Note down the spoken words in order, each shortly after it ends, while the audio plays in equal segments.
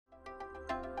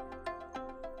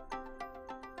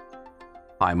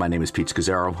Hi, my name is Pete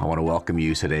Scazzero. I want to welcome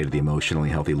you today to the Emotionally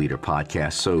Healthy Leader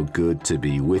podcast. So good to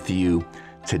be with you.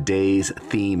 Today's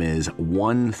theme is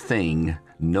one thing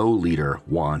no leader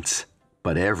wants,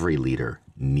 but every leader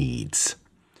needs.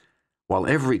 While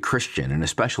every Christian, and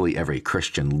especially every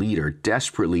Christian leader,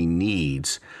 desperately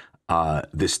needs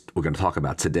this we're going to talk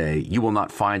about today, you will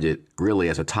not find it really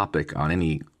as a topic on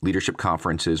any leadership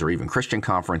conferences or even Christian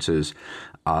conferences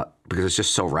because it's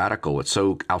just so radical. It's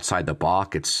so outside the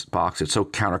box. It's so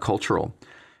countercultural.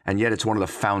 And yet it's one of the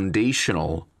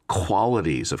foundational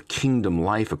qualities of kingdom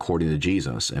life according to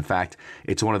Jesus. In fact,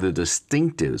 it's one of the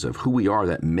distinctives of who we are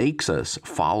that makes us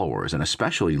followers and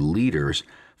especially leaders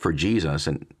for Jesus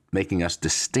and making us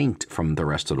distinct from the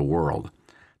rest of the world.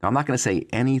 Now, I'm not going to say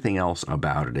anything else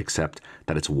about it except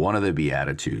that it's one of the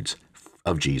Beatitudes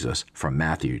of Jesus from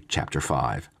Matthew chapter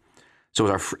 5.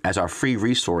 So as our free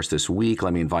resource this week,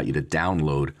 let me invite you to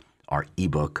download our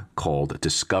ebook called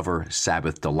Discover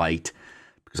Sabbath Delight,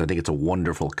 because I think it's a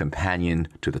wonderful companion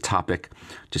to the topic.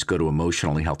 Just go to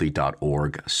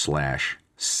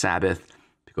emotionallyhealthy.org/Sabbath,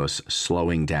 because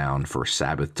slowing down for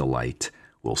Sabbath delight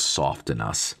will soften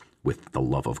us with the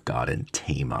love of God and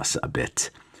tame us a bit.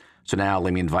 So now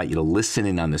let me invite you to listen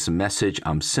in on this message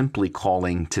I'm simply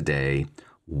calling today,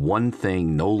 One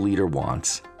Thing No Leader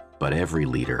Wants, but Every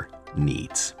Leader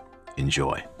Needs.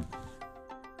 Enjoy.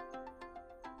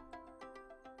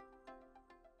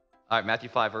 All right, Matthew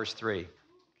 5, verse 3.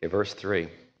 Okay, verse 3.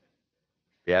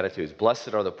 Beatitudes.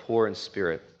 Blessed are the poor in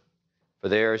spirit, for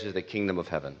theirs is the kingdom of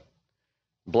heaven.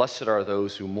 Blessed are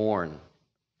those who mourn,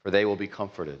 for they will be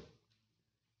comforted.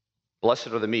 Blessed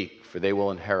are the meek, for they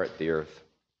will inherit the earth.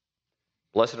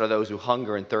 Blessed are those who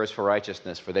hunger and thirst for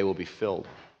righteousness, for they will be filled.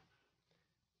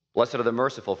 Blessed are the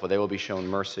merciful, for they will be shown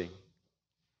mercy.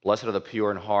 Blessed are the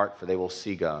pure in heart, for they will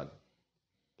see God.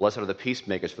 Blessed are the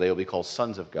peacemakers, for they will be called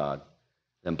sons of God.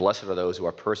 And blessed are those who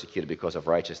are persecuted because of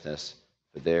righteousness,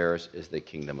 for theirs is the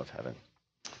kingdom of heaven.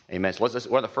 Amen. So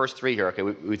we're on the first three here. Okay,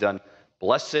 we've done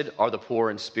blessed are the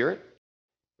poor in spirit.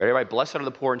 Everybody, blessed are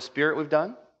the poor in spirit we've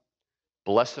done.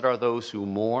 Blessed are those who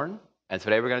mourn. And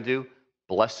today we're going to do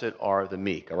blessed are the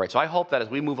meek. All right, so I hope that as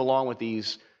we move along with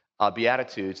these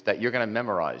Beatitudes that you're going to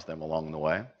memorize them along the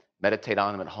way, meditate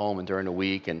on them at home and during the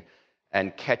week, and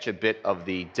catch a bit of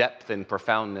the depth and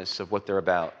profoundness of what they're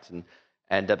about.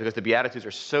 And because the Beatitudes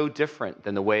are so different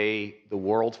than the way the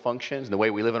world functions and the way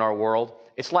we live in our world,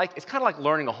 it's kind of like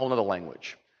learning a whole other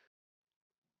language.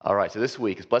 All right, so this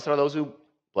week is blessed are the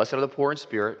poor in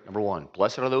spirit, number one.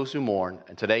 Blessed are those who mourn.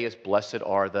 And today is blessed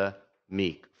are the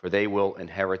meek, for they will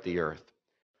inherit the earth.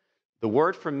 The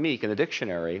word for meek in the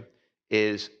dictionary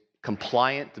is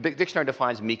compliant. The big dictionary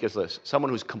defines meek as this: someone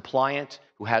who's compliant,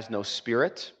 who has no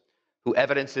spirit, who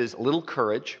evidences little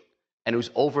courage, and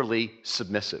who's overly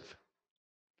submissive.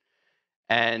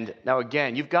 And now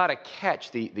again, you've got to catch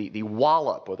the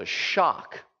wallop or the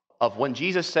shock of when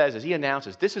Jesus says, as he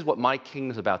announces, this is what my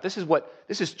kingdom is about. This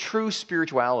is true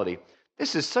spirituality.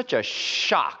 This is such a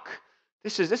shock.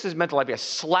 This is meant to like be a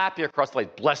slap you across the face.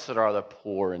 Blessed are the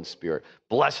poor in spirit.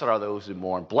 Blessed are those who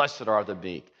mourn. Blessed are the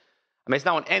meek. I mean, it's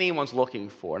not what anyone's looking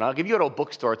for. And I'll give you a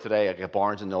bookstore today, like a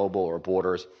Barnes & Noble or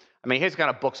Borders. I mean, here's the kind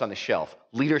of books on the shelf.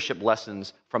 Leadership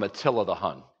Lessons from Attila the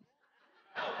Hun.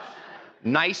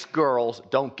 Nice Girls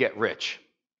Don't Get Rich.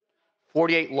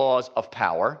 48 Laws of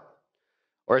Power.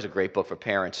 Or here's a great book for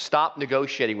parents. Stop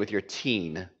Negotiating with Your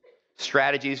Teen.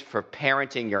 Strategies for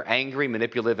Parenting Your Angry,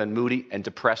 Manipulative, and Moody and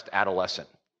Depressed Adolescent.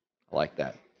 I like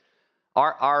that.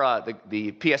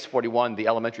 The PS41, the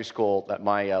elementary school that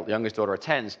my youngest daughter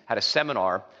attends, had a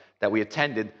seminar that we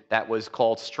attended that was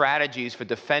called Strategies for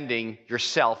Defending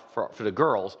Yourself for the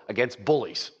Girls Against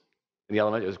Bullies. In the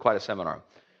elementary, it was quite a seminar.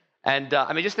 And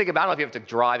I mean, just think about, I don't know if you have to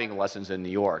driving lessons in New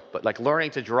York, but like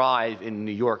learning to drive in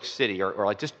New York City or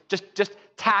like just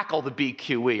tackle the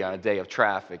BQE on a day of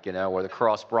traffic, or the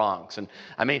Cross Bronx. And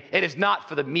I mean, it is not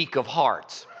for the meek of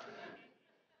heart.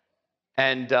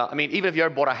 And I mean, even if you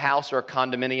ever bought a house or a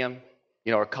condominium,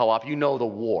 or a co-op, the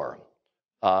war,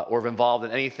 or have involved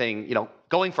in anything,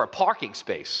 going for a parking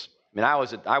space. I mean, I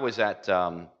was at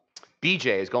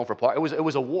BJ's going for a park. It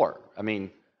was a war. I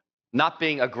mean, not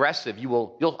being aggressive,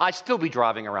 I'd still be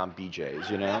driving around BJ's,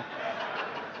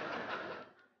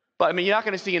 But I mean, you're not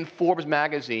going to see in Forbes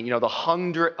magazine, the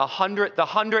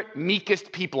 100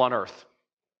 meekest people on earth,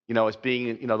 as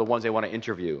being, the ones they want to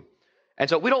interview. And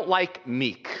so we don't like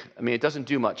meek. I mean, it doesn't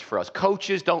do much for us.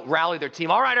 Coaches don't rally their team.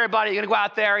 All right, everybody, you're going to go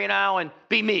out there, and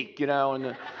be meek,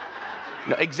 and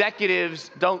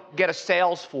executives don't get a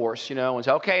sales force, and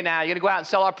say, okay, now you're going to go out and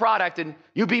sell our product and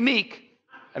you be meek.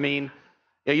 I mean,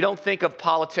 you don't think of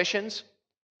politicians,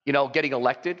 getting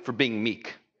elected for being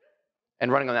meek.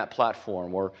 and running on that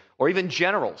platform, or even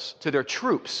generals to their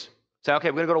troops. Say,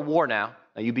 okay, we're going to go to war now.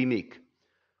 Now you be meek.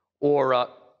 Or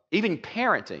even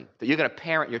parenting, that you're going to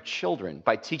parent your children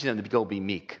by teaching them to go be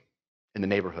meek in the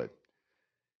neighborhood.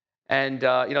 And,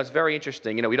 it's very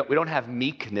interesting. We don't have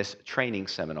meekness training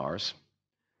seminars.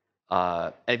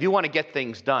 And if you want to get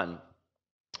things done,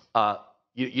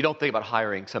 you don't think about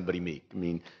hiring somebody meek.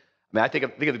 I think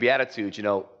of the Beatitudes,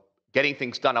 getting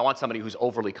things done. I want somebody who's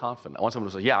overly confident. I want someone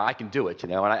who's like, yeah, I can do it,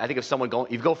 And I think of someone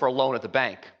if you go for a loan at the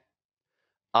bank,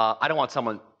 I don't want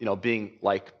someone, being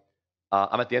like,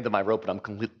 I'm at the end of my rope and I'm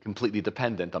completely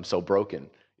dependent. I'm so broken.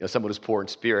 Someone who's poor in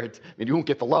spirit. You won't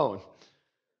get the loan.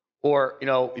 Or,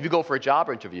 if you go for a job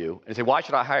interview and say, why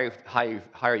should I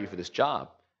hire you for this job?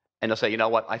 And they'll say, you know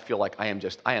what? I feel like I am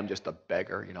just a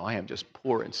beggar. I am just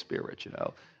poor in spirit. You're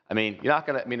not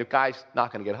going to. The guy's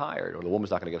not going to get hired, or the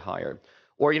woman's not going to get hired.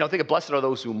 Or, think of blessed are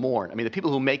those who mourn. The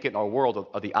people who make it in our world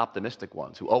are the optimistic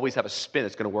ones who always have a spin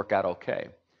that's going to work out okay.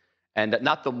 And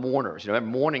not the mourners.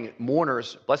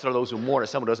 Mourners, blessed are those who mourn, is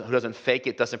someone who doesn't fake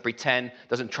it, doesn't pretend,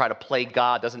 doesn't try to play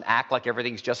God, doesn't act like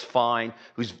everything's just fine,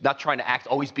 who's not trying to act,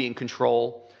 always be in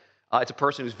control. It's a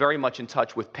person who's very much in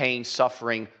touch with pain,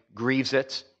 suffering, grieves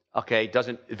it,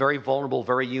 very vulnerable,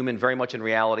 very human, very much in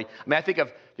reality. I think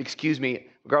of,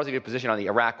 regardless of your position on the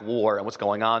Iraq war and what's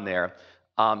going on there,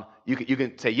 you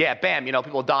can say, yeah, bam,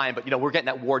 people are dying, but, we're getting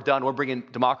that war done, we're bringing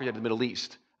democracy to the Middle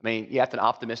East. You have an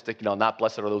optimistic, not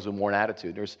blessed are those who mourn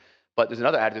attitude. But there's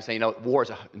another attitude saying, war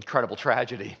is an incredible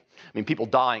tragedy. People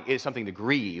dying is something to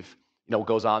grieve, what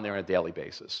goes on there on a daily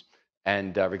basis.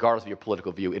 And regardless of your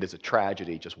political view, it is a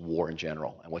tragedy, just war in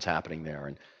general and what's happening there.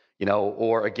 And,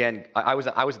 or again, I was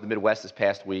at the Midwest this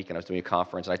past week and I was doing a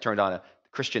conference and I turned on a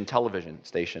Christian television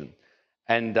station.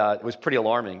 And it was pretty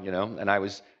alarming, and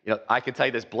I can tell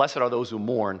you this, blessed are those who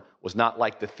mourn was not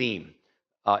like the theme.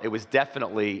 It was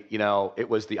definitely, it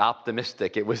was the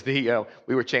optimistic. It was the,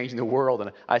 we were changing the world.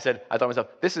 And I thought to myself,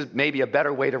 this is maybe a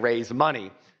better way to raise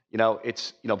money.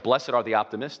 It's, blessed are the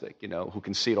optimistic, who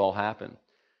can see it all happen.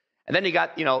 And then you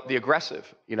got, the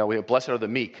aggressive, we have blessed are the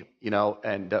meek,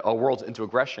 and our world's into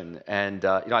aggression. And,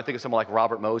 I think of someone like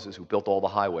Robert Moses, who built all the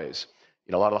highways,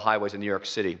 a lot of the highways in New York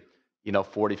City,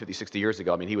 40, 50, 60 years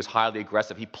ago. He was highly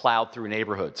aggressive. He plowed through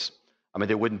neighborhoods.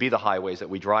 There wouldn't be the highways that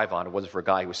we drive on. It wasn't for a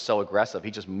guy who was so aggressive.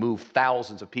 He just moved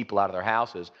thousands of people out of their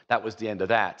houses. That was the end of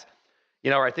that.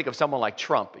 Or I think of someone like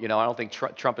Trump. I don't think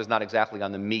Trump is not exactly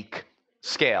on the meek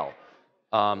scale.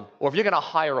 Or if you're going to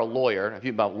hire a lawyer,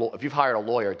 if you've hired a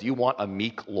lawyer, do you want a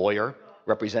meek lawyer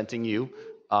representing you?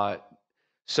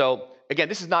 So again,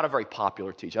 this is not a very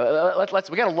popular teaching. We got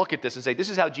to look at this and say, this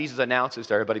is how Jesus announces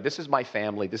to everybody, this is my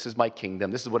family, this is my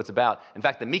kingdom, this is what it's about. In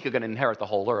fact, the meek are going to inherit the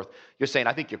whole earth. You're saying,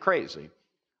 I think you're crazy.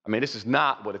 This is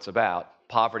not what it's about.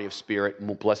 Poverty of spirit,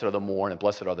 blessed are the mourn, and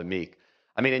blessed are the meek.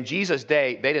 In Jesus'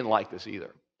 day, they didn't like this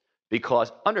either.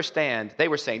 Because understand, they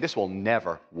were saying, this will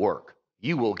never work.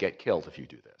 You will get killed if you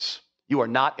do this. You are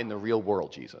not in the real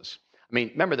world, Jesus.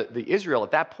 Remember that the Israel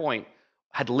at that point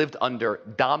had lived under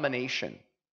domination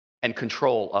and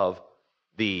control of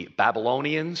the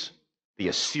Babylonians, the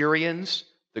Assyrians,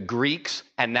 the Greeks,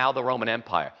 and now the Roman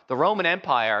Empire. The Roman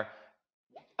Empire,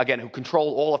 again, who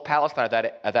controlled all of Palestine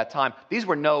at that time, these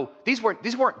weren't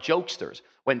jokesters.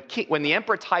 When the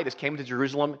Emperor Titus came to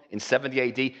Jerusalem in 70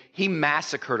 AD, he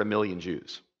massacred 1 million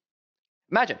Jews.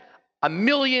 Imagine, 1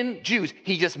 million Jews,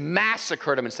 he just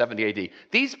massacred them in 70 AD.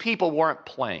 These people weren't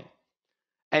playing.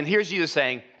 And here's Jesus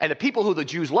saying, and the people who the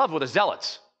Jews loved were the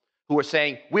zealots, who were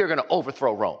saying, we are going to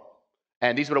overthrow Rome.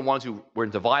 And these were the ones who were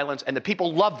into violence, and the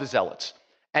people loved the zealots.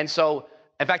 And so,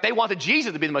 in fact, they wanted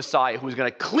Jesus to be the Messiah who was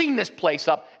going to clean this place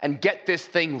up and get this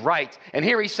thing right. And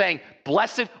here he's saying,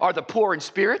 blessed are the poor in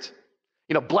spirit.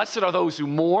 Blessed are those who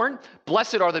mourn.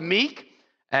 Blessed are the meek.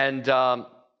 And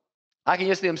I can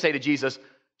just see him say to Jesus,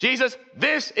 Jesus,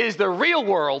 this is the real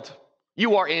world.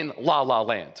 You are in La La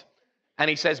Land. And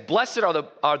he says, blessed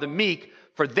are the meek,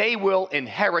 for they will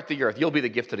inherit the earth. You'll be the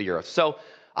gift to the earth. So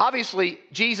obviously,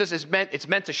 Jesus it's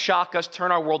meant to shock us,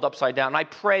 turn our world upside down. And I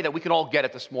pray that we can all get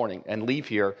it this morning and leave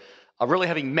here really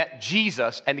having met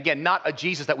Jesus. And again, not a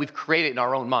Jesus that we've created in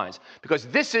our own minds. Because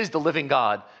this is the living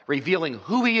God revealing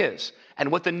who he is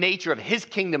and what the nature of his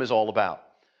kingdom is all about.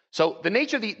 So the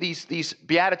nature of these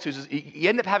Beatitudes is you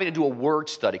end up having to do a word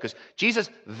study because Jesus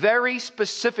very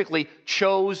specifically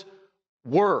chose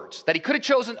words that he could have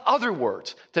chosen other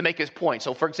words to make his point.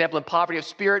 So for example, in poverty of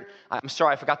spirit, I'm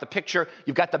sorry, I forgot the picture.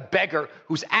 You've got the beggar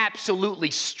who's absolutely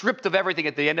stripped of everything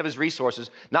at the end of his resources.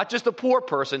 Not just the poor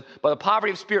person, but the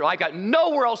poverty of spirit. I got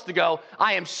nowhere else to go.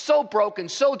 I am so broken,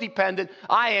 so dependent.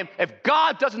 If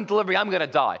God doesn't deliver me, I'm going to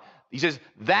die. He says,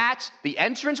 that's the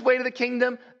entrance way to the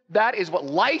kingdom. That is what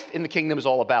life in the kingdom is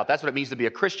all about. That's what it means to be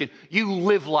a Christian. You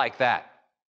live like that.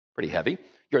 Pretty heavy.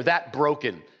 You're that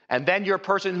broken. And then you're a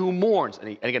person who mourns.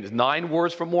 And again, there's 9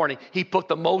 words for mourning. He put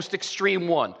the most extreme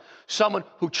one. Someone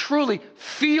who truly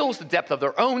feels the depth of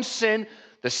their own sin,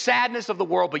 the sadness of the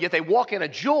world, but yet they walk in a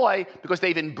joy because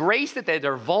they've embraced it.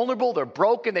 They're vulnerable. They're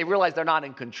broken. They realize they're not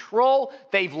in control.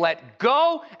 They've let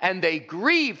go, and they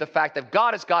grieve the fact that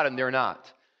God is God and they're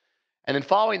not. And then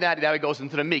following that, now he goes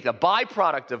into the meek. A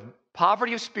byproduct of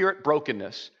poverty of spirit,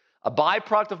 brokenness. A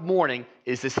byproduct of mourning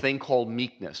is this thing called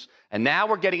meekness. And now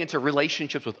we're getting into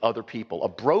relationships with other people, a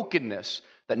brokenness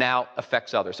that now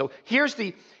affects others. So here's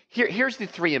the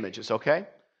 3 images, okay?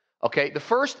 Okay, the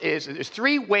first is, there's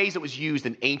 3 ways it was used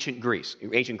in ancient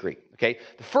Greek, okay?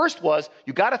 The first was,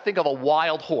 you got to think of a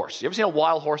wild horse. You ever seen a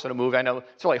wild horse in a movie? I know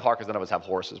it's really hard because none of us have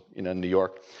horses, in New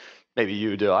York. Maybe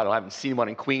you do. I haven't seen one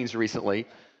in Queens recently.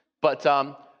 But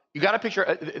you got to picture,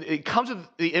 it comes with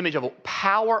the image of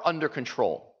power under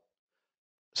control.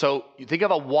 So you think of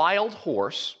a wild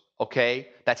horse, okay,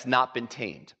 that's not been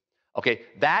tamed. Okay,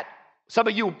 some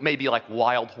of you may be like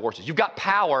wild horses. You've got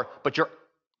power, but you're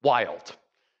wild.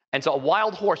 And so a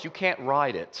wild horse, you can't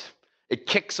ride it. It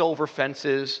kicks over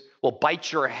fences, will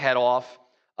bite your head off.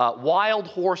 Wild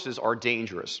horses are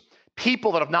dangerous.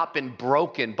 People that have not been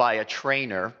broken by a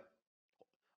trainer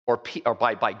or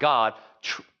by God,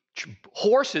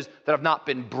 horses that have not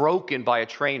been broken by a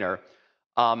trainer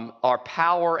are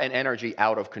power and energy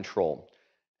out of control.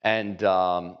 And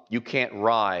you can't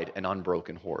ride an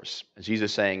unbroken horse. As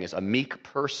Jesus is saying is a meek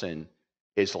person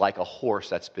is like a horse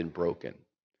that's been broken.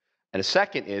 And the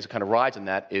second is, kind of rides in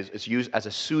that, is it's used as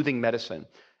a soothing medicine.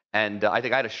 And I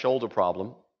think I had a shoulder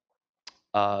problem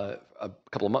a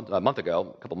couple of months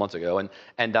ago,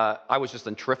 and I was just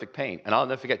in terrific pain. And I'll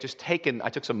never forget, I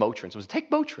took some Motrin. So I was take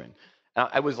Motrin. And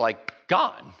I was like,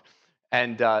 gone.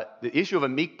 And the issue of a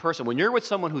meek person, when you're with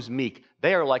someone who's meek,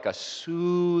 they are like a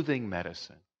soothing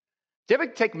medicine. Do you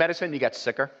ever take medicine and you get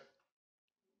sicker?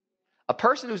 A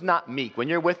person who's not meek, when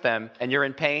you're with them and you're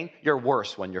in pain, you're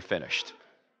worse when you're finished.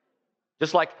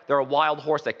 Just like they're a wild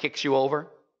horse that kicks you over.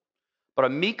 But a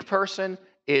meek person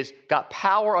is got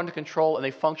power under control and they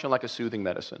function like a soothing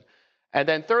medicine. And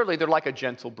then thirdly, they're like a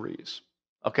gentle breeze.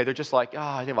 Okay, they're just like,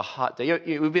 I have a hot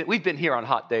day. We've been here on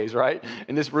hot days, right?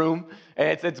 In this room,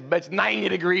 and it's 90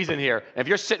 degrees in here. And if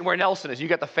you're sitting where Nelson is, you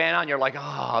got the fan on, you're like,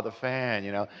 the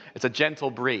fan, It's a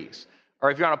gentle breeze. Or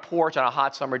if you're on a porch on a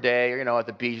hot summer day, or, at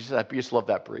the beach, you just love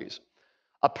that breeze.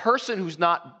 A person who's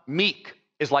not meek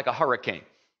is like a hurricane.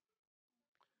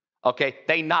 Okay,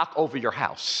 they knock over your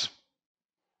house.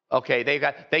 Okay, they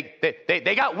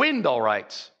got wind, all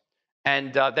right,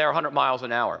 and they're 100 miles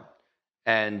an hour,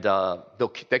 and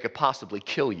they could possibly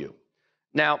kill you.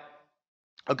 Now,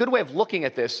 a good way of looking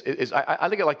at this is I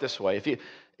think it like this way: if you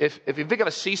think of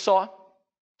a seesaw,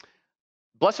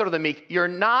 blessed are the meek.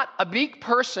 A meek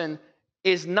person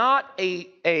is not a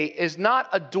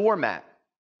doormat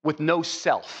with no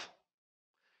self.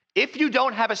 If you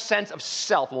don't have a sense of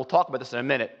self, and we'll talk about this in a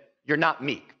minute, you're not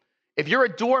meek. If you're a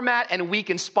doormat and weak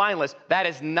and spineless, that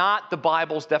is not the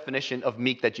Bible's definition of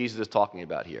meek that Jesus is talking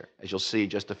about here, as you'll see in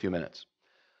just a few minutes.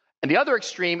 And the other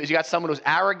extreme is you got someone who's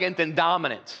arrogant and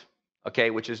dominant, okay,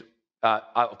 which is,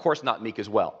 of course, not meek as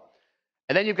well.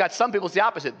 And then you've got some people, it's the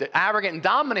opposite. The arrogant and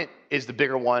dominant is the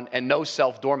bigger one, and no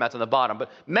self, doormats on the bottom. But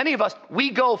many of us,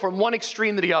 we go from one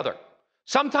extreme to the other.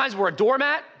 Sometimes we're a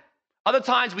doormat. Other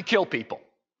times we kill people.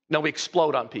 No, we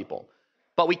explode on people.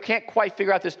 But we can't quite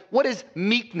figure out this. What is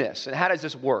meekness, and how does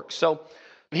this work? So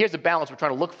here's the balance we're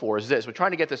trying to look for is this. We're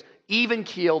trying to get this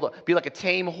even-keeled, be like a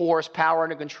tame horse, power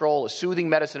under control, a soothing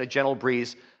medicine, a gentle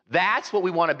breeze. That's what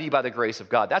we want to be by the grace of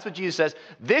God. That's what Jesus says.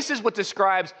 This is what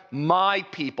describes my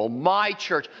people, my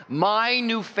church, my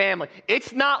new family.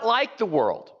 It's not like the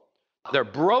world. They're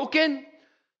broken.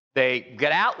 They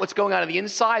get out what's going on the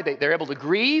inside. They're able to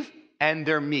grieve, and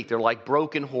they're meek. They're like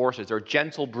broken horses. They're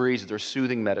gentle breezes. They're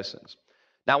soothing medicines.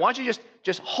 Now, why don't you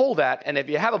just hold that, and if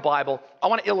you have a Bible, I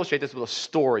want to illustrate this with a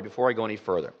story before I go any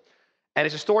further. And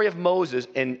it's a story of Moses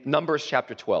in Numbers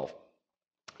chapter 12.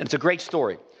 And it's a great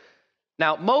story.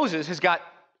 Now, Moses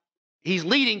he's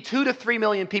leading 2 to 3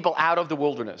 million people out of the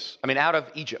wilderness. Out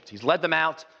of Egypt. He's led them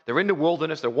out. They're in the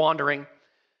wilderness. They're wandering.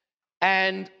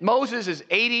 And Moses is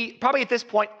 80, probably at this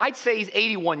point, I'd say he's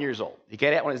 81 years old. You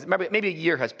get it? Maybe a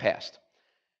year has passed.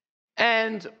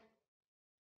 And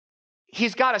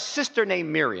he's got a sister named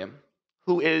Miriam,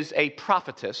 who is a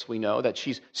prophetess. We know that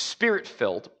she's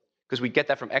spirit-filled, because we get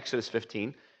that from Exodus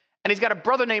 15. And he's got a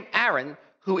brother named Aaron,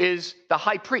 who is the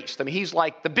high priest. He's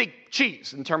like the big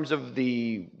cheese in terms of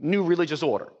the new religious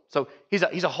order. So he's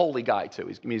a holy guy, too.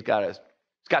 He's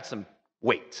got some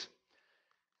weight.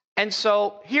 And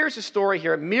so here's the story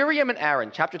here. Miriam and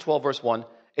Aaron, chapter 12, verse 1,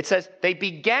 it says, they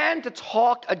began to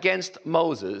talk against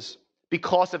Moses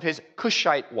because of his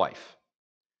Cushite wife.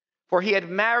 For he had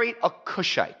married a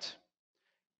Cushite.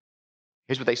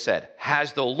 Here's what they said.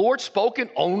 Has the Lord spoken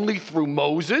only through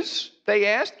Moses? They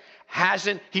asked.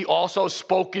 Hasn't he also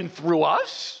spoken through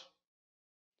us?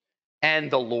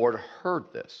 And the Lord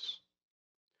heard this.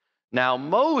 Now,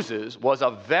 Moses was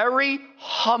a very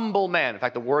humble man. In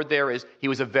fact, the word there is he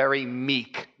was a very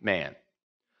meek man.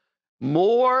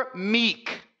 More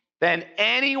meek than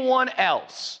anyone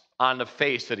else on the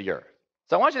face of the earth.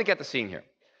 So I want you to get the scene here.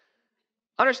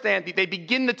 Understand, they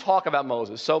begin to talk about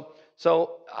Moses. So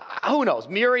who knows?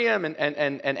 Miriam and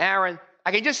Aaron,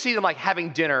 I can just see them like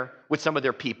having dinner with some of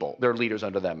their people, their leaders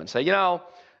under them, and say, and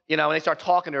they start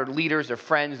talking to their leaders, their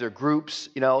friends, their groups,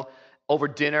 over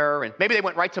dinner. And maybe they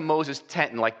went right to Moses'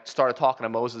 tent and like started talking to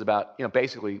Moses about,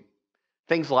 basically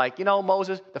things like,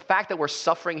 Moses, the fact that we're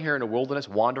suffering here in the wilderness,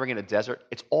 wandering in a desert,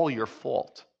 it's all your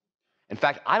fault. In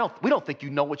fact, we don't think you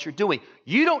know what you're doing.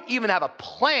 You don't even have a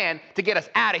plan to get us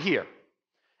out of here.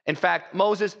 In fact,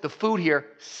 Moses, the food here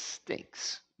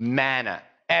stinks. Manna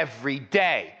every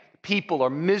day. People are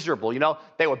miserable.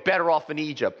 They were better off in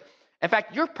Egypt. In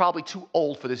fact, you're probably too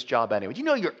old for this job anyway.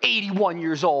 You're 81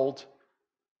 years old.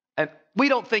 And we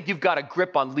don't think you've got a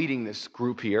grip on leading this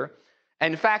group here.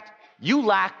 And in fact, you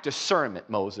lack discernment,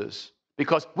 Moses,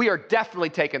 because we are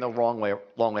definitely taking the long way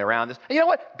around this. And you know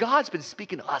what? God's been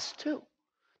speaking to us too.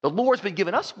 The Lord's been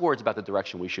giving us words about the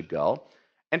direction we should go.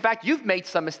 In fact, you've made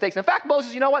some mistakes. In fact,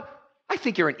 Moses, you know what? I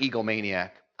think you're an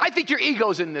egomaniac. I think your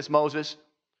ego's in this, Moses.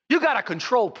 You got a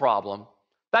control problem.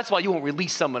 That's why you won't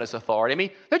release someone as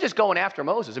authority. They're just going after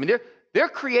Moses. They're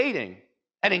creating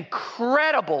an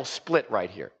incredible split right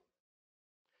here.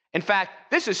 In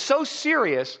fact, this is so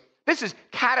serious, this is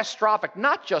catastrophic,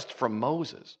 not just for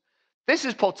Moses. This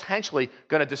is potentially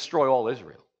going to destroy all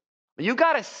Israel. You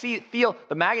got to feel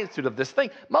the magnitude of this thing.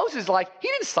 Moses, he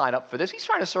didn't sign up for this. He's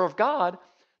trying to serve God.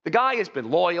 The guy has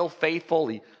been loyal, faithful.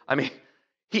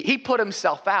 He put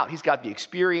himself out. He's got the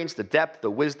experience, the depth,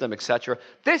 the wisdom, etc.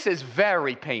 This is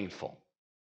very painful.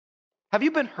 Have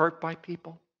you been hurt by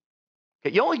people?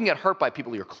 Okay, you only can get hurt by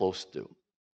people you're close to,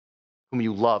 whom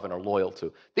you love and are loyal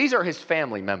to. These are his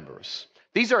family members.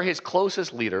 These are his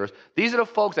closest leaders. These are the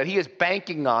folks that he is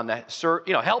banking on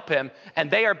to help him,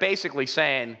 and they are basically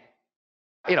saying,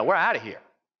 we're out of here.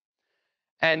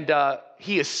 And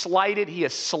he is slighted, he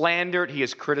is slandered, he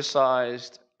is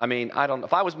criticized. I don't know.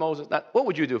 If I was Moses, what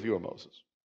would you do if you were Moses?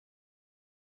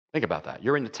 Think about that.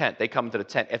 You're in the tent. They come to the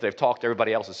tent after they've talked to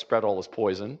everybody else and spread all this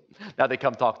poison. Now they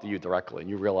come talk to you directly, and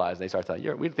you realize, and they start telling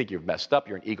you, we think you're messed up,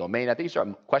 you're an egomaniac. I think you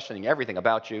start questioning everything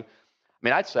about you.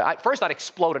 I'd say, first I'd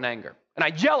explode in anger, and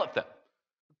I'd yell at them,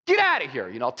 get out of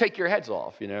here, I'll take your heads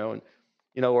off,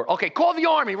 or, okay, call the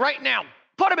army right now.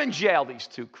 Put them in jail, these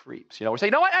two creeps. Or say,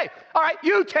 you know what? Hey, all right,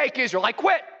 you take Israel. I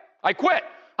quit.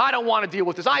 I don't want to deal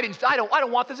with this. I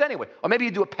don't want this anyway. Or maybe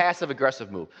you do a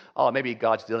passive-aggressive move. Oh, maybe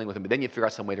God's dealing with him, but then you figure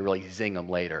out some way to really zing them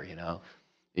later,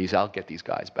 You say, I'll get these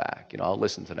guys back. I'll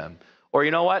listen to them. Or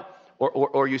you know what?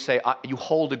 Or you say, you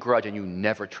hold a grudge and you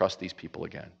never trust these people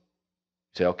again.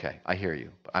 You say, okay, I hear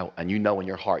you. And in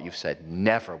your heart, you've said,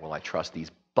 never will I trust these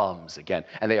bums again.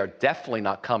 And they are definitely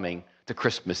not coming to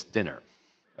Christmas dinner,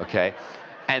 okay?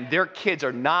 And their kids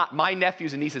are not, my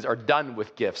nephews and nieces are done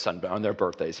with gifts on their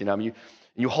birthdays.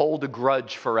 You hold a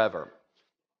grudge forever.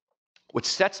 What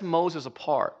sets Moses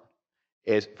apart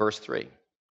is verse 3.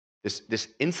 This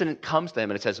incident comes to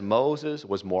him and it says Moses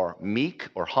was more meek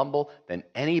or humble than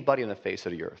anybody on the face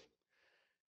of the earth.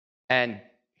 And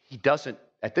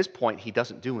at this point, he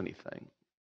doesn't do anything.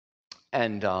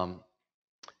 And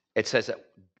it says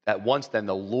that once then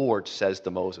the Lord says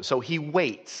to Moses. So he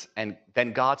waits, and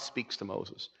then God speaks to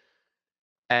Moses.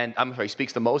 He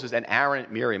speaks to Moses and Aaron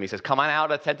and Miriam. He says, come on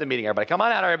out of the tent of meeting, everybody. Come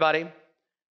on out, everybody.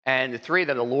 And the three of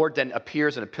them, the Lord then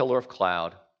appears in a pillar of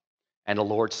cloud. And the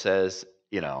Lord says,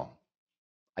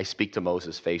 I speak to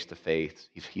Moses face to face.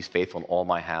 He's faithful in all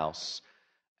my house.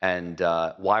 And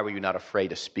why were you not afraid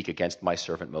to speak against my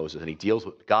servant Moses?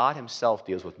 And God himself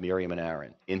deals with Miriam and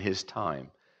Aaron in his time.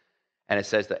 And it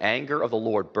says the anger of the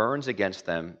Lord burns against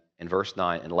them in verse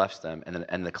 9 and left them.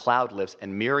 And the cloud lifts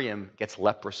and Miriam gets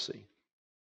leprosy.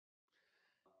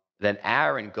 Then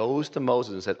Aaron goes to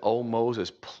Moses and said, oh,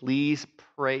 Moses, please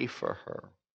pray for her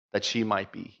that she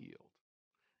might be healed.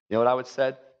 You know what I would have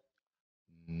said?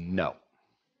 No.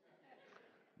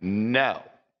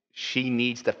 She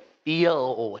needs to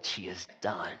feel what she has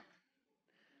done.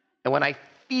 And when I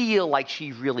feel like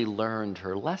she really learned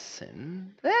her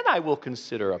lesson, then I will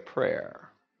consider a prayer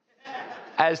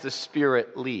as the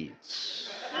Spirit leads.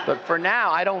 But for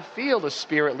now, I don't feel the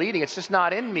Spirit leading. It's just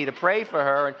not in me to pray for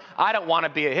her. And I don't want to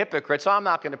be a hypocrite, so I'm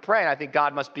not going to pray. And I think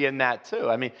God must be in that too.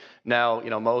 I mean, no,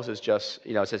 Moses just,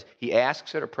 it says he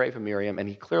asks her to pray for Miriam, and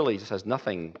he clearly just has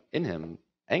nothing in him,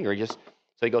 anger. So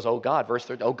he goes, oh God, verse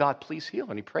 30, oh God, please heal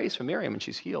her. And he prays for Miriam, and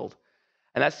she's healed.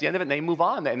 And that's the end of it. And they move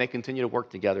on, and they continue to work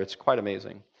together. It's quite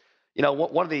amazing.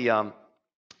 One of the,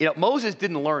 Moses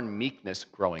didn't learn meekness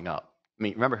growing up. I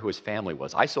mean, remember who his family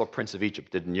was. I saw Prince of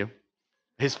Egypt, didn't you?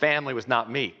 His family was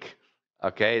not meek,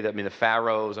 okay? I mean, the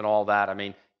pharaohs and all that. I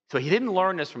mean, so he didn't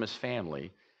learn this from his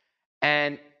family.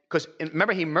 And because,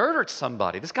 remember, he murdered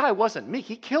somebody. This guy wasn't meek.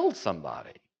 He killed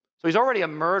somebody. So he's already a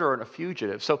murderer and a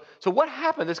fugitive. So what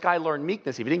happened? This guy learned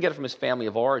meekness if he didn't get it from his family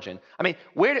of origin. I mean,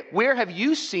 where have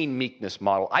you seen meekness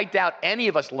modeled? I doubt any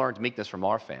of us learned meekness from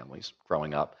our families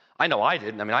growing up. I know I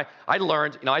didn't. I mean, I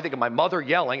learned, I think of my mother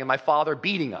yelling and my father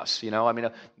beating us, I mean,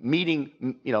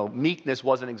 meekness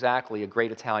wasn't exactly a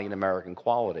great Italian-American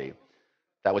quality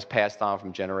that was passed on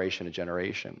from generation to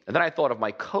generation. And then I thought of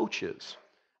my coaches.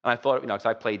 And I thought, because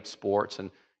I played sports,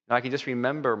 and I can just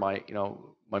remember my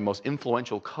most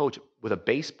influential coach with a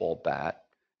baseball bat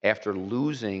after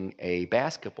losing a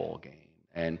basketball game.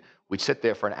 And we'd sit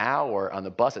there for an hour on the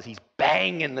bus as he's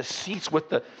banging the seats with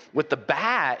the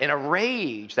bat in a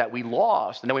rage that we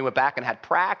lost. And then we went back and had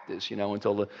practice,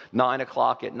 until 9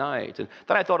 o'clock at night. And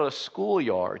then I thought of the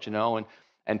schoolyard,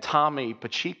 and Tommy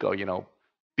Pacheco,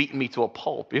 beating me to a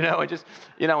pulp, and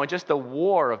just the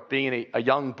war of being a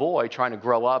young boy trying to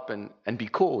grow up and be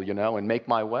cool, and make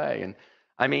my way. And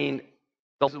I mean,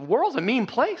 the world's a mean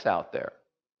place out there.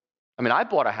 I mean, I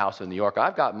bought a house in New York.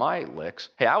 I've got my licks.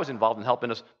 Hey, I was involved in helping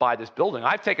us buy this building.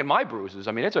 I've taken my bruises.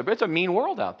 I mean, it's a mean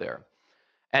world out there.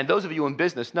 And those of you in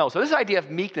business know. So this idea of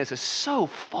meekness is so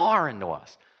foreign to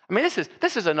us. I mean,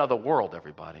 this is another world,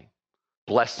 everybody.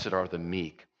 Blessed are the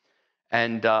meek.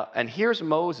 And here's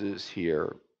Moses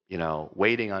here,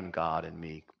 waiting on God and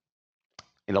meek.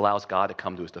 It allows God to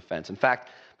come to his defense. In fact,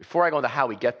 before I go into how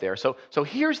we get there, so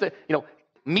here's the,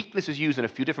 meekness is used in a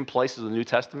few different places in the New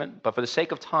Testament, but for the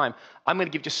sake of time, I'm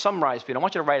going to just summarize for you. I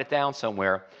want you to write it down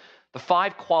somewhere. The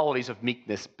 5 qualities of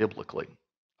meekness biblically,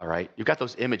 all right? You've got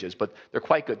those images, but they're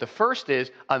quite good. The first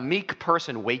is a meek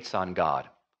person waits on God.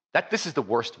 This is the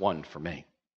worst one for me.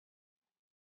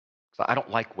 So I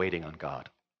don't like waiting on God.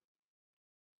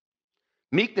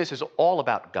 Meekness is all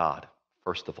about God,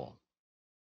 first of all.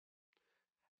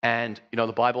 And,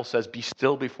 the Bible says, be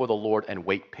still before the Lord and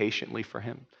wait patiently for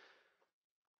him.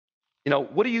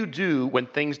 What do you do when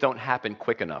things don't happen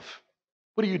quick enough?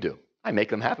 What do? I make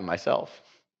them happen myself.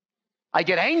 I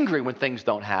get angry when things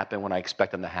don't happen when I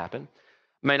expect them to happen.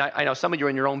 I mean, I know some of you are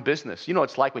in your own business.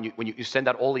 It's like when you send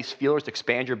out all these feelers to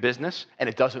expand your business and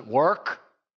it doesn't work.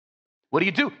 What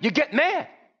do? You get mad.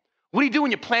 What do you do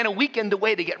when you plan a weekend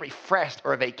away to get refreshed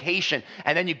or a vacation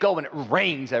and then you go and it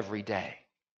rains every day?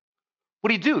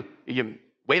 What do? You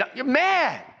wait up. You're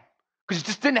mad. Because it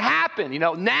just didn't happen,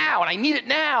 now, and I need it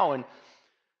now. And,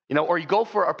 or you go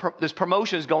for this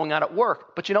promotion is going on at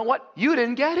work, but you know what? You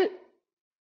didn't get it.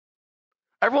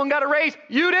 Everyone got a raise.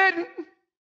 You didn't.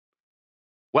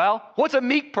 Well, what's a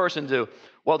meek person do?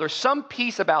 Well, there's some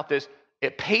piece about this,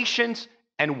 patience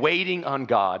and waiting on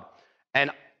God.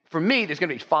 And for me, there's going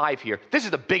to be 5 here. This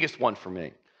is the biggest one for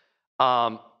me.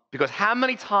 Because how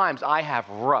many times I have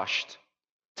rushed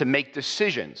to make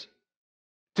decisions,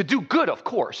 to do good, of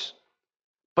course,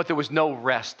 but there was no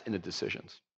rest in the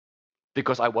decisions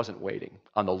because I wasn't waiting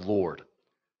on the Lord.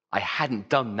 I hadn't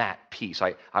done that piece.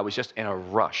 I was just in a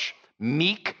rush.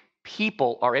 Meek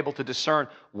people are able to discern,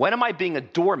 when am I being a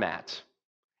doormat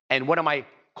and when am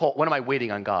I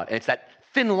waiting on God? And it's that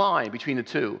thin line between the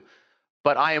two.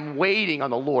 But I am waiting on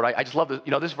the Lord. I just love this.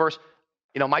 This verse,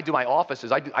 I do my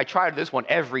offices. I try to do this one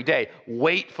every day.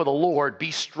 Wait for the Lord.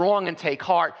 Be strong and take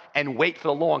heart and wait for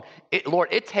the Lord. Lord,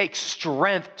 it takes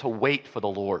strength to wait for the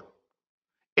Lord.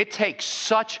 It takes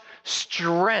such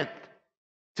strength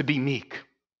to be meek,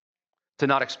 to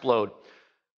not explode.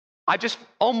 I just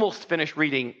almost finished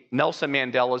reading Nelson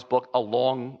Mandela's book, A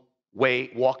Long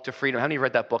Walk to Freedom. How many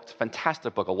read that book? It's a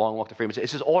fantastic book, A Long Walk to Freedom.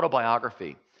 It's his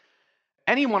autobiography.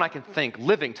 Anyone I can think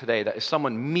living today that is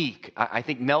someone meek, I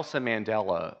think Nelson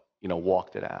Mandela,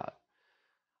 walked it out.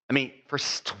 I mean,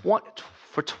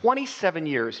 for 27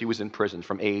 years he was in prison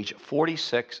from age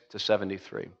 46 to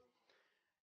 73.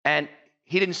 And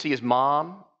he didn't see his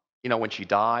mom, when she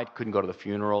died, couldn't go to the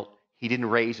funeral. He didn't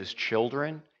raise his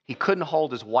children. He couldn't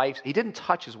hold his wife's, he didn't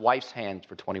touch his wife's hand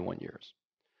for 21 years.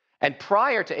 And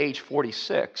prior to age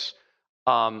 46,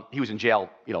 he was in jail,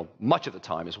 much of the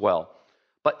time as well.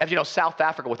 But as you know, South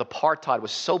Africa with apartheid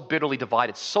was so bitterly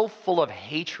divided, so full of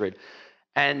hatred.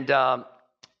 And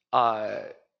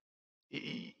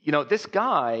this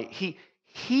guy,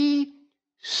 he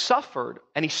suffered,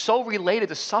 and he's so related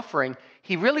to suffering.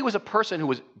 He really was a person who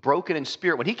was broken in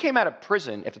spirit. When he came out of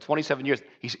prison after 27 years,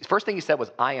 first thing he said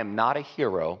was, I am not a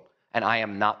hero, and I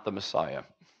am not the Messiah.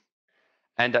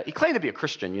 And he claimed to be a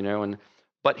Christian,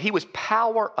 but he was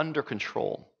power under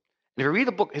control. And if you read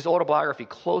the book, his autobiography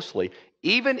closely,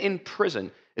 even in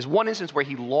prison, is one instance where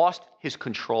he lost his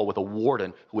control with a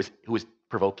warden who was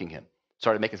provoking him.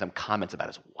 Started making some comments about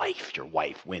his wife, your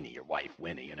wife, Winnie.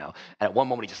 And at one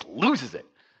moment he just loses it,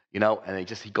 and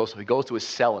he goes to his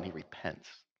cell and he repents,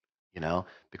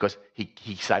 because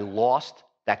he said, I lost,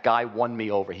 that guy won me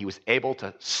over. He was able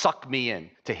to suck me in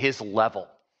to his level.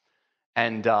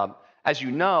 And as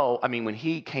you know, when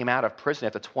he came out of prison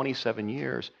after 27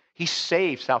 years, he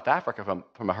saved South Africa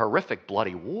from a horrific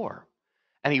bloody war.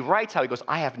 And he writes how he goes,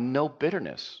 I have no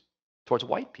bitterness towards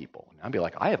white people. And I'd be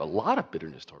like, I have a lot of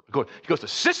bitterness towards. He goes, the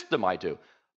system I do.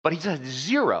 But he says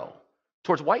zero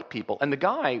towards white people. And the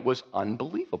guy was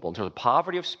unbelievable in terms of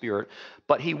poverty of spirit.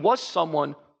 But he was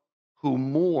someone who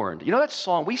mourned. You know that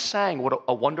song? We sang What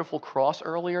a Wonderful Cross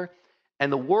earlier.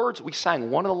 And the words we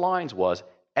sang, one of the lines was,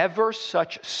 ever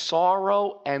such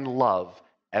sorrow and love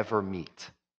ever meet.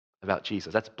 About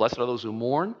Jesus. That's blessed are those who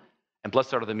mourn and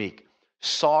blessed are the meek.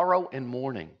 Sorrow and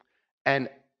mourning. And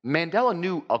Mandela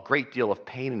knew a great deal of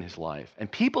pain in his life.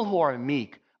 And people who are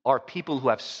meek are people who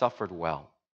have suffered well.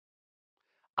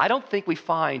 I don't think we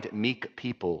find meek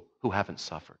people who haven't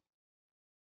suffered.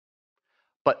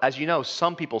 But as you know,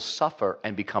 some people suffer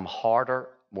and become harder,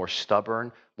 more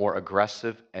stubborn, more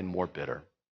aggressive, and more bitter.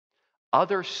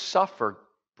 Others suffer,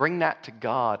 bring that to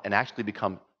God, and actually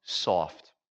become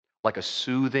soft, like a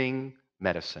soothing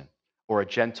medicine or a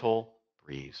gentle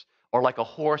breeze. Or like a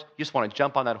horse, you just want to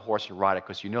jump on that horse and ride it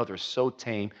because they're so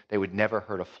tame, they would never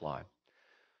hurt a fly.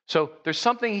 So there's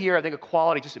something here, I think a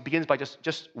quality, it begins by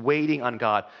just waiting on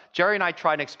God. Jerry and I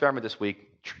tried an experiment this week.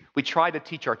 We tried to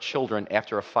teach our children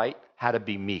after a fight how to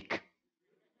be meek.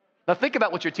 Now think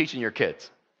about what you're teaching your kids.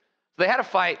 So they had a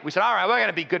fight. We said, all right, we're going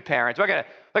to be good parents. We're going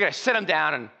to sit them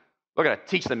down and we're going to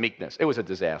teach them meekness. It was a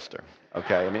disaster,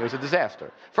 okay? It was a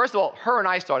disaster. First of all, her and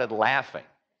I started laughing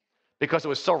because it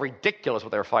was so ridiculous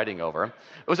what they were fighting over.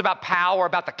 It was about power,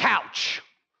 about the couch.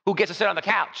 Who gets to sit on the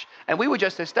couch? And we were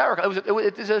just hysterical.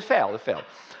 It failed.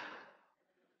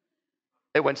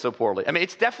 It went so poorly.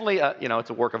 It's definitely, it's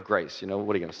a work of grace. What are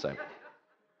you going to say?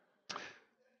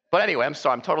 But anyway, I'm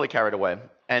sorry. I'm totally carried away.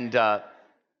 And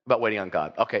about waiting on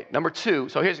God. Okay, number two.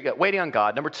 So here's waiting on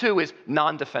God. Number two is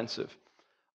non-defensive.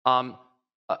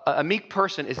 A meek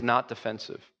person is not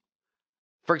defensive.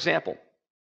 For example,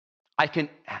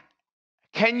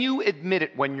 can you admit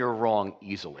it when you're wrong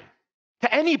easily?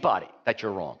 To anybody that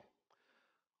you're wrong.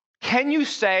 Can you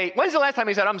say, when's the last time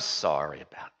you said, I'm sorry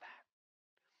about that?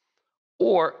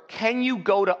 Or can you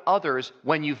go to others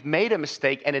when you've made a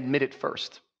mistake and admit it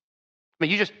first?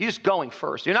 You're just going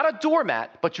first. You're not a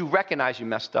doormat, but you recognize you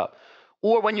messed up.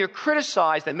 Or when you're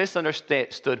criticized and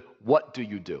misunderstood, what do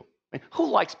you do? Who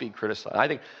likes being criticized? I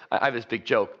think I have this big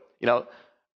joke,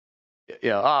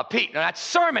 Pete, that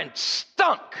sermon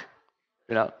stunk,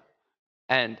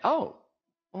 and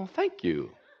well, thank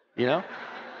you, Well,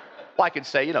 I could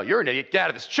say, you're an idiot, get out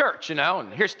of this church,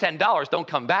 and here's $10, don't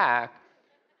come back.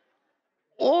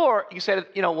 Or you say,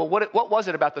 well, what was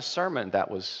it about the sermon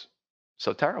that was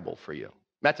so terrible for you?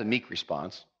 That's a meek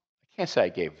response. I can't say I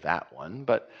gave that one,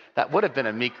 but that would have been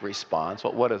a meek response.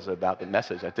 What is it about the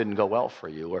message that didn't go well for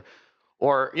you?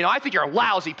 Or I think you're a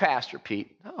lousy pastor,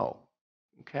 Pete. Oh,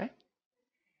 okay.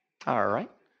 All right.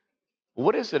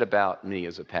 What is it about me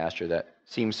as a pastor that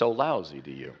seems so lousy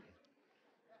to you?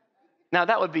 Now,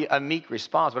 that would be a meek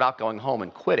response without going home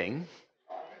and quitting,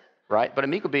 right? But a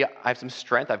meek would be, I have some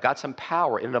strength, I've got some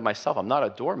power in and of myself. I'm not a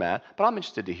doormat, but I'm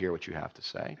interested to hear what you have to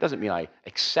say. Doesn't mean I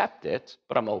accept it,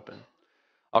 but I'm open.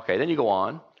 Okay, then you go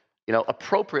on,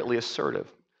 appropriately assertive.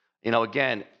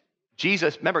 Again,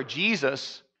 Jesus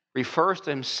refers to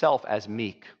himself as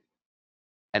meek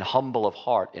and humble of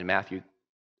heart in Matthew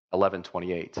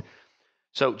 11:28.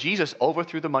 So Jesus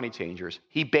overthrew the money changers.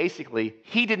 He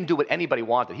didn't do what anybody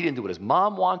wanted. He didn't do what his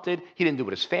mom wanted. He didn't do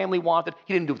what his family wanted.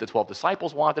 He didn't do what the 12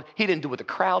 disciples wanted. He didn't do what the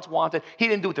crowds wanted. He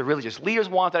didn't do what the religious leaders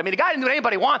wanted. The guy didn't do what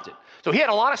anybody wanted. So he had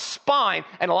a lot of spine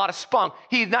and a lot of spunk.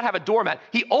 He did not have a doormat.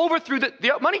 He overthrew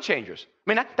the money changers.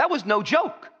 That was no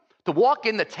joke. To walk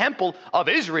in the temple of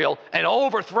Israel and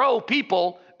overthrow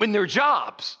people in their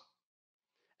jobs.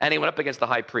 And he went up against the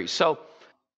high priest. So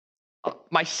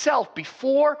myself,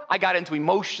 before I got into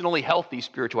emotionally healthy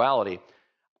spirituality,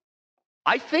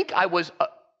 I think I was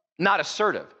not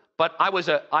assertive, but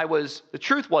the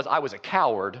truth was I was a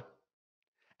coward,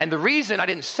 And the reason I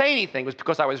didn't say anything was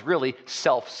because I was really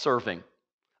self-serving.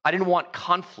 I didn't want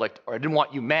conflict, or I didn't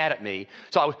want you mad at me.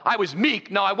 So I was meek.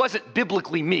 No, I wasn't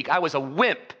biblically meek. I was a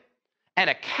wimp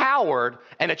and a coward.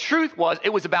 And the truth was,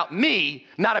 it was about me,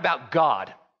 not about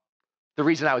God. The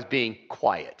reason I was being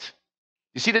quiet.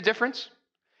 You see the difference?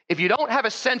 If you don't have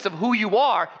a sense of who you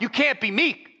are, you can't be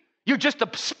meek. You're just a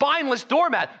spineless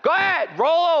doormat. Go ahead,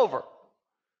 roll over.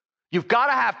 You've got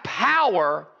to have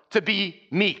power to be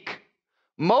meek.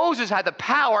 Moses had the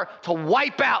power to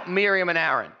wipe out Miriam and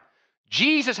Aaron.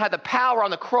 Jesus had the power on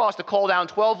the cross to call down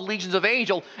 12 legions of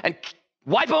angels and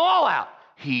wipe them all out.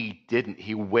 He didn't.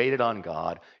 He waited on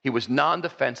God. He was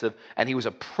non-defensive, and he was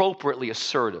appropriately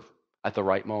assertive at the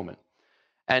right moment.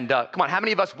 And come on, how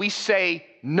many of us, we say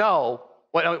no?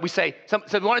 We say, so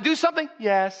we want to do something?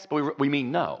 Yes, but we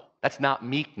mean no. That's not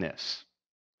meekness.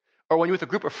 Or when you're with a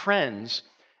group of friends,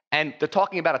 and they're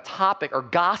talking about a topic or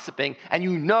gossiping, and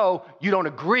you know you don't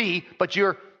agree, but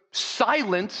you're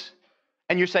silent,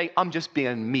 and you're saying, I'm just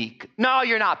being meek. No,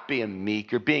 you're not being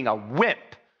meek. You're being a wimp.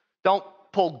 Don't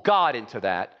pull God into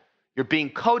that. You're being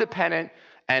codependent,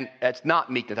 and that's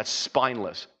not meekness. That's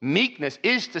spineless. Meekness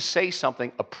is to say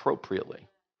something appropriately,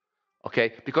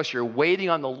 okay? Because you're waiting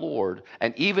on the Lord,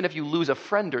 and even if you lose a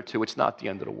friend or two, it's not the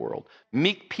end of the world.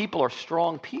 Meek people are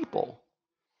strong people.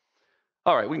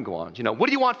 All right, we can go on. What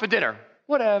do you want for dinner?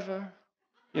 Whatever.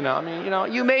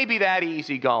 You may be that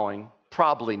easygoing.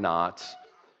 Probably not.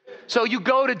 So you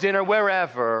go to dinner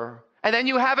wherever, and then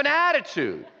you have an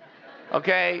attitude,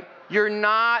 okay? You're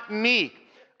not meek.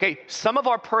 Okay, some of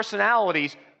our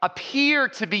personalities appear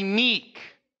to be meek,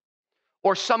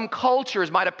 or some cultures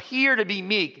might appear to be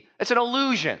meek. It's an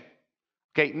illusion.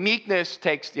 Okay, meekness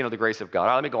takes, the grace of God. All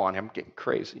right, let me go on here. I'm getting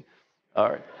crazy. All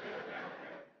right.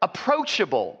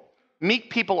 Approachable. Meek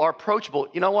people are approachable.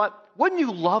 You know what? Wouldn't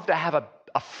you love to have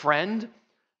a friend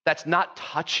that's not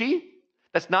touchy,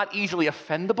 that's not easily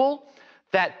offendable,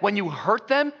 that when you hurt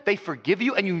them, they forgive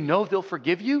you, and you know they'll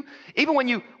forgive you? Even when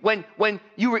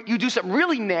you do something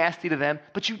really nasty to them,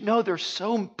 but you know they're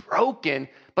so broken,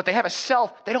 but they have a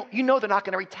self, they're not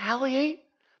going to retaliate.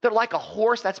 They're like a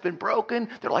horse that's been broken.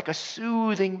 They're like a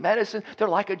soothing medicine. They're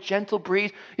like a gentle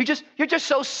breeze. You're just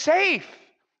so safe.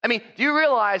 Do you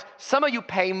realize some of you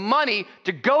pay money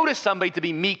to go to somebody to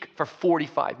be meek for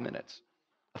 45 minutes?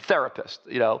 A therapist,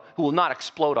 who will not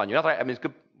explode on you. It's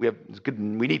good.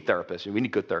 We need therapists. We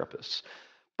need good therapists.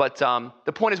 But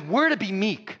the point is, we're to be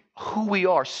meek, who we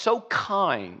are, so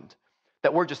kind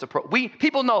that we're just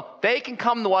people know they can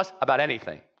come to us about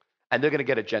anything, and they're going to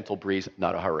get a gentle breeze,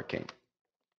 not a hurricane.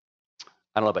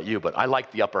 I don't know about you, but I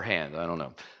like the upper hand. I don't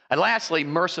know. And lastly,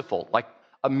 merciful. Like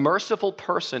a merciful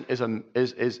person is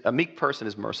a meek person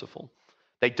is merciful.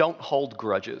 They don't hold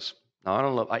grudges. Now, I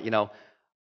don't know.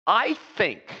 I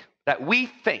think that we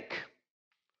think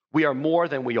we are more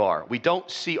than we are. We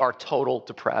don't see our total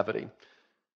depravity.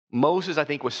 Moses, I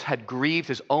think, had grieved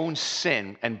his own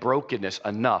sin and brokenness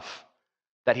enough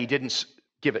that he didn't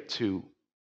give it to,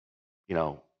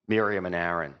 Miriam and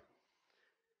Aaron.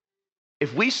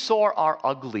 If we saw our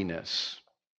ugliness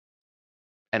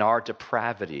and our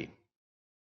depravity,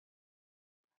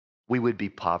 we would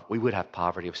have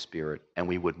poverty of spirit, and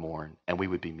we would mourn, and we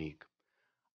would be meek.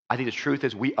 I think the truth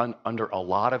is we are under a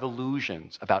lot of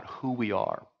illusions about who we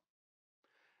are.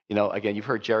 Again, you've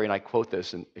heard Jerry and I quote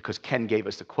this, and because Ken gave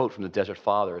us the quote from the Desert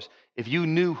Fathers. If you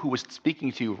knew who was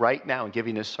speaking to you right now and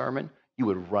giving this sermon, you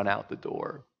would run out the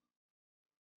door.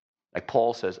 Like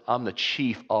Paul says, I'm the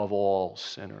chief of all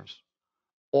sinners.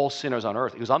 All sinners on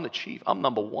earth. He goes, I'm the chief. I'm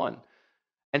number one.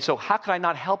 And so how could I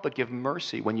not help but give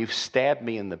mercy when you've stabbed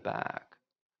me in the back?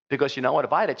 Because you know what?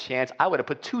 If I had a chance, I would have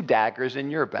put 2 daggers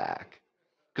in your back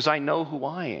because I know who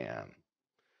I am.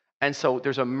 And so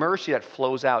there's a mercy that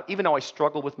flows out. Even though I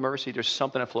struggle with mercy, there's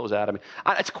something that flows out of me.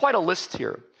 It's quite a list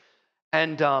here.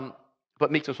 And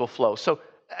but meekness will flow. So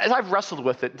as I've wrestled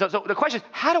with it, so the question is,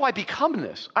 how do I become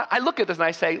this? I look at this and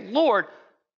I say, Lord,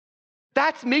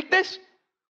 that's meekness?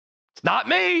 It's not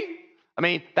me.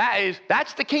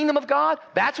 That's the kingdom of God.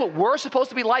 That's what we're supposed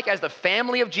to be like as the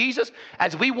family of Jesus.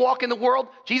 As we walk in the world,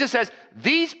 Jesus says,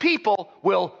 these people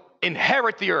will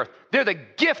inherit the earth. They're the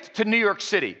gift to New York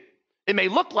City. It may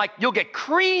look like you'll get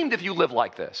creamed if you live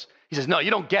like this. He says, no,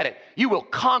 you don't get it. You will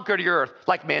conquer the earth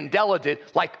like Mandela did,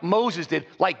 like Moses did,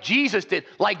 like Jesus did,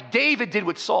 like David did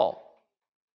with Saul.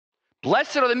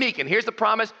 Blessed are the meek, and here's the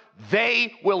promise,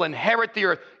 they will inherit the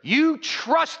earth. You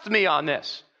trust me on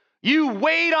this. You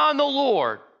wait on the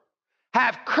Lord.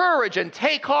 Have courage and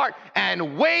take heart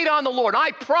and wait on the Lord.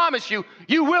 I promise you,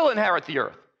 you will inherit the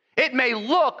earth. It may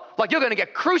look like you're going to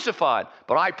get crucified,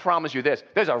 but I promise you this,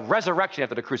 there's a resurrection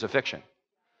after the crucifixion.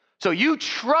 So you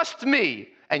trust me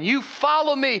and you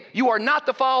follow me, you are not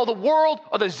to follow the world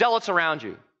or the zealots around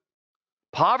you.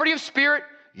 Poverty of spirit,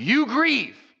 you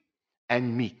grieve,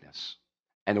 and meekness,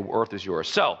 and the earth is yours.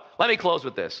 So let me close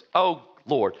with this. Oh,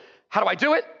 Lord, how do I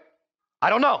do it? I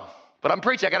don't know, but I'm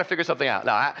preaching. I got to figure something out.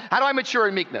 Now, how do I mature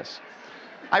in meekness?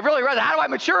 I really read that. How do I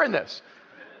mature in this?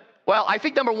 Well, I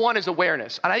think number one is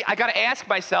awareness. And I got to ask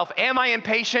myself, am I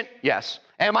impatient? Yes.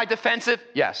 Am I defensive?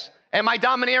 Yes. Am I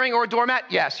domineering or a doormat?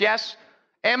 Yes, yes.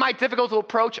 Am I difficult to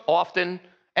approach? Often.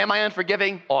 Am I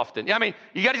unforgiving? Often. I mean,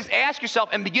 you got to just ask yourself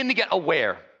and begin to get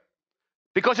aware.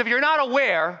 Because if you're not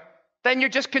aware, then you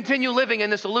just continue living in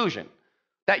this illusion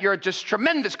that you're just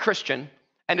tremendous Christian,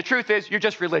 and the truth is you're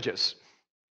just religious.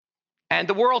 And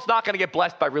the world's not going to get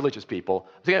blessed by religious people.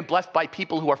 It's going to get blessed by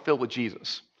people who are filled with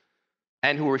Jesus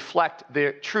and who reflect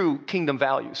their true kingdom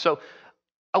values. So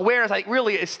awareness, I think,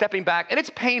 really is stepping back, and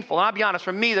it's painful. And I'll be honest,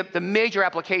 for me, the major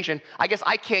application, I guess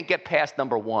I can't get past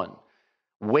number one,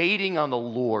 waiting on the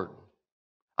Lord.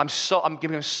 I'm so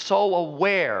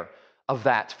aware of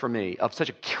that for me, of such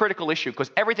a critical issue,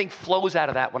 because everything flows out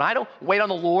of that. When I don't wait on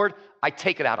the Lord, I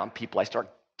take it out on people. I start,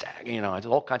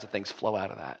 all kinds of things flow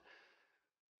out of that.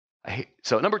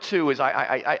 So number two is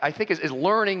I think is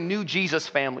learning new Jesus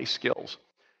family skills.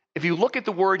 If you look at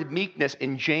the word meekness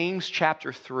in James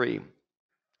chapter 3,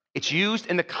 it's used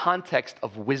in the context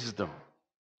of wisdom,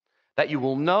 that you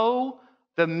will know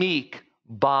the meek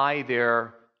by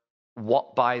their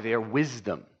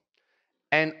wisdom.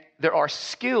 And there are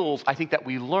skills, I think, that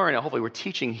we learn, and hopefully we're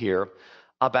teaching here,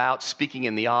 about speaking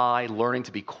in the eye, learning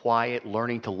to be quiet,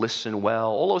 learning to listen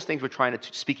well, all those things we're trying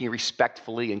to, speaking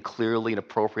respectfully and clearly and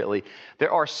appropriately.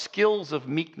 There are skills of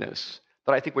meekness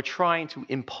that I think we're trying to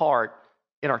impart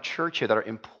in our church here that are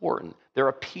important. They're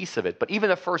a piece of it, but even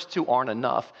the first two aren't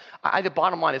enough. The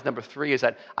bottom line is number three is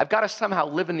that I've got to somehow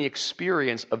live in the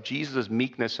experience of Jesus'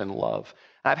 meekness and love.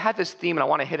 And I've had this theme, and I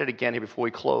want to hit it again here before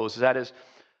we close. That is,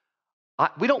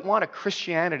 we don't want a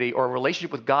Christianity or a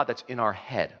relationship with God that's in our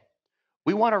head.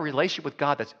 We want a relationship with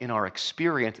God that's in our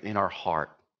experience, in our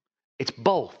heart. It's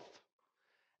both.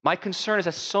 My concern is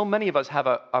that so many of us have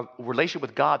a relationship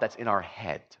with God that's in our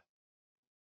head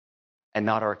and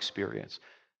not our experience.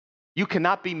 You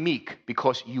cannot be meek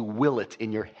because you will it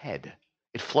in your head.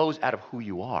 It flows out of who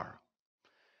you are.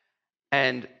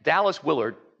 And Dallas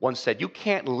Willard once said, you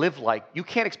can't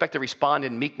expect to respond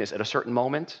in meekness at a certain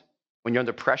moment when you're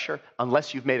under pressure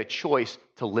unless you've made a choice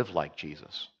to live like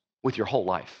Jesus with your whole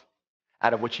life,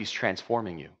 out of which he's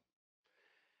transforming you.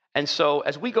 And so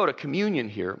as we go to communion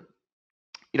here,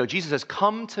 Jesus says,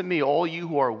 come to me, all you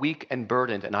who are weak and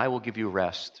burdened, and I will give you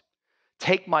rest.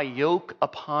 Take my yoke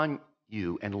upon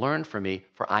you and learn from me,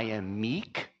 for I am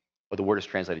meek, or the word is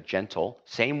translated gentle,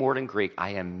 same word in Greek.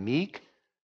 I am meek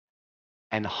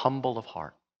and humble of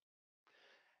heart.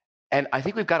 And I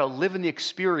think we've got to live in the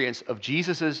experience of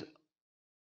Jesus's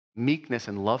meekness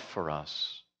and love for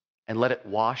us and let it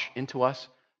wash into us,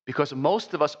 because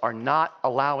most of us are not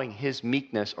allowing his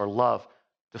meekness or love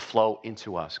to flow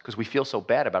into us because we feel so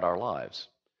bad about our lives.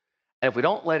 And if we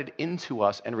don't let it into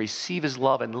us and receive his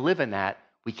love and live in that,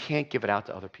 we can't give it out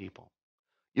to other people.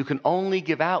 You can only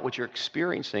give out what you're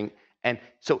experiencing. And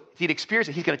so if you'd experience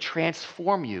it, he's going to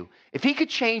transform you. If he could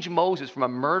change Moses from a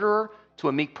murderer to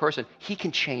a meek person, he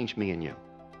can change me and you.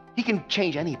 He can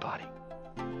change anybody.